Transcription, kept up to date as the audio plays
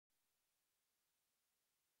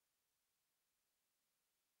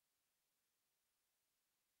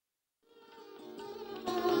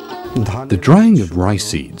The drying of rice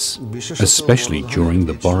seeds, especially during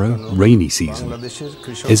the borrow rainy season,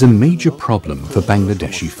 is a major problem for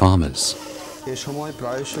Bangladeshi farmers.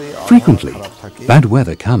 Frequently, bad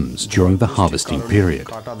weather comes during the harvesting period.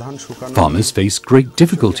 Farmers face great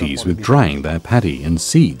difficulties with drying their paddy and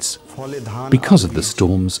seeds because of the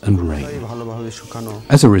storms and rain.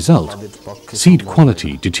 As a result, seed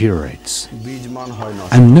quality deteriorates,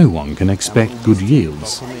 and no one can expect good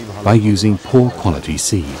yields by using poor quality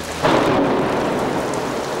seed.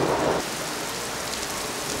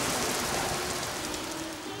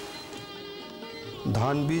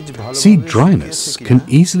 Seed dryness can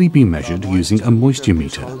easily be measured using a moisture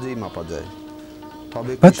meter.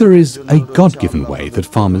 But there is a God-given way that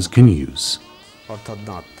farmers can use.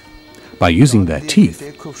 By using their teeth,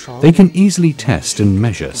 they can easily test and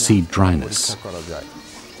measure seed dryness.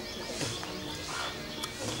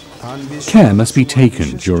 Care must be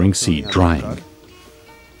taken during seed drying.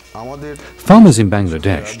 Farmers in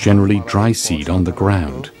Bangladesh generally dry seed on the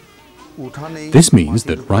ground. This means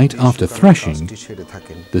that right after threshing,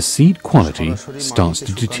 the seed quality starts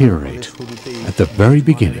to deteriorate at the very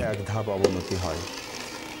beginning.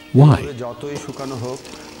 Why?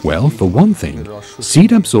 Well, for one thing,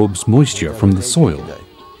 seed absorbs moisture from the soil,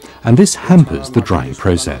 and this hampers the drying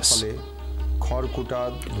process.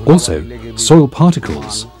 Also, soil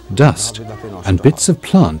particles, dust, and bits of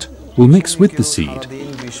plant will mix with the seed,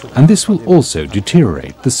 and this will also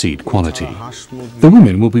deteriorate the seed quality. The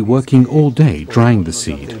women will be working all day drying the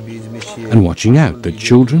seed and watching out that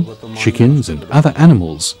children, chickens, and other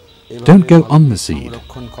animals don't go on the seed.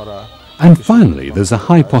 And finally, there's a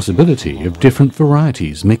high possibility of different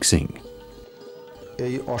varieties mixing.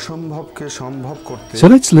 So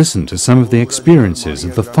let's listen to some of the experiences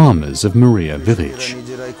of the farmers of Maria village,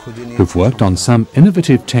 who've worked on some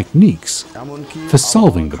innovative techniques for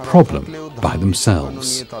solving the problem by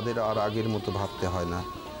themselves.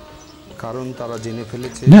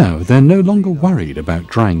 Now they're no longer worried about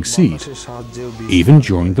drying seed, even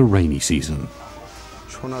during the rainy season.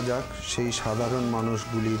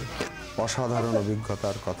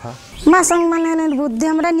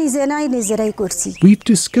 We've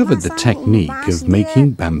discovered the technique of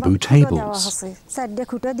making bamboo tables.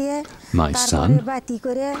 My son,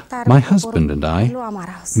 my husband and I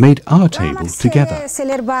made our table together.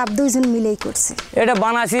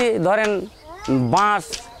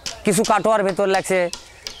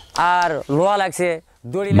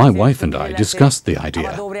 My wife and I discussed the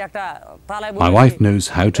idea. My wife knows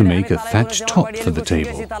how to make a thatched top for the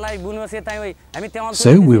table,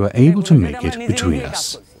 so we were able to make it between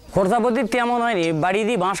us.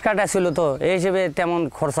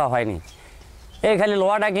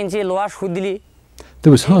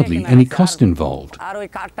 There was hardly any cost involved.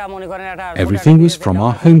 Everything was from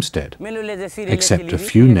our homestead, except a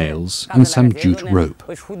few nails and some jute rope.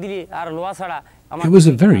 It was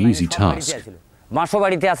a very easy task.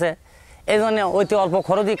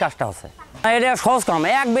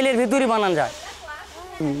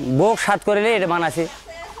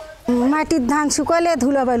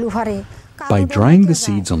 By drying the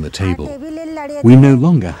seeds on the table, we no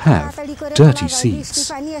longer have dirty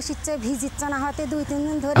seeds.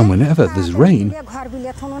 And whenever there's rain,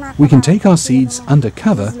 we can take our seeds under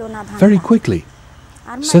cover very quickly,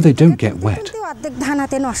 so they don't get wet.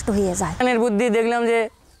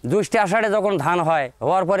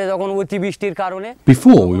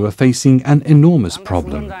 Before, we were facing an enormous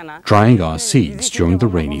problem, drying our seeds during the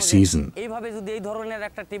rainy season.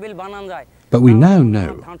 But we now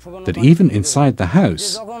know that even inside the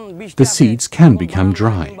house, the seeds can become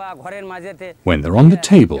dry. When they're on the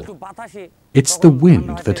table, it's the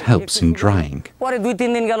wind that helps in drying. Now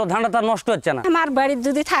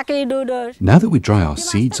that we dry our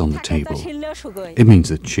seeds on the table, it means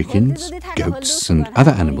that chickens, goats, and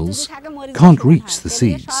other animals can't reach the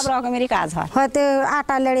seeds.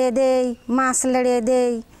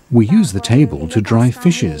 We use the table to dry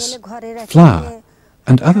fishes, flour,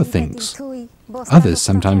 and other things. Others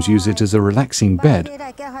sometimes use it as a relaxing bed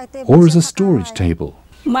or as a storage table.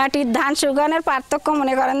 Now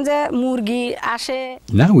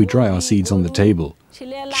we dry our seeds on the table.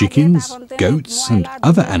 Chickens, goats, and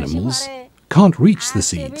other animals can't reach the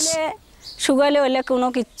seeds.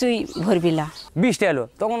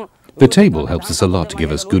 The table helps us a lot to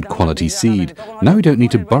give us good quality seed. Now we don't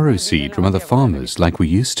need to borrow seed from other farmers like we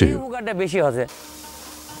used to.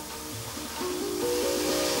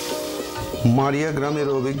 মারিয়া গ্রামের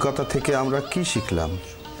অভিজ্ঞতা থেকে আমরা কি শিখলাম?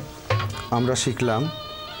 আমরা শিখলাম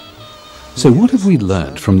So what have we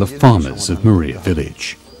learned from the farmers of Maria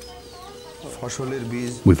village?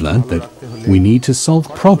 We've learned that we need to solve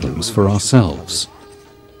problems for ourselves.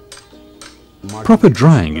 Proper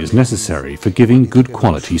drying is necessary for giving good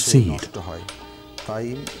quality seed.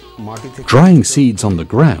 Drying seeds on the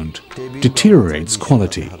ground deteriorates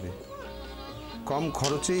quality.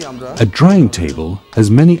 A drying table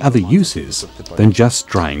has many other uses than just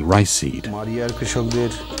drying rice seed. মারিয়ার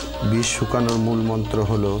কৃষকদের বীজ শুকানোর মূল মন্ত্র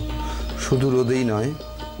হলো শুধু রোদেই নয়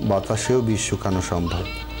বাতাসেও বীজ শুকানো সম্ভব।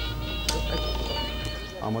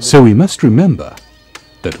 So we must remember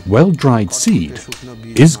that well-dried seed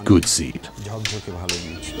is good seed. ঝকঝকে ভালো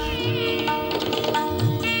বীজ।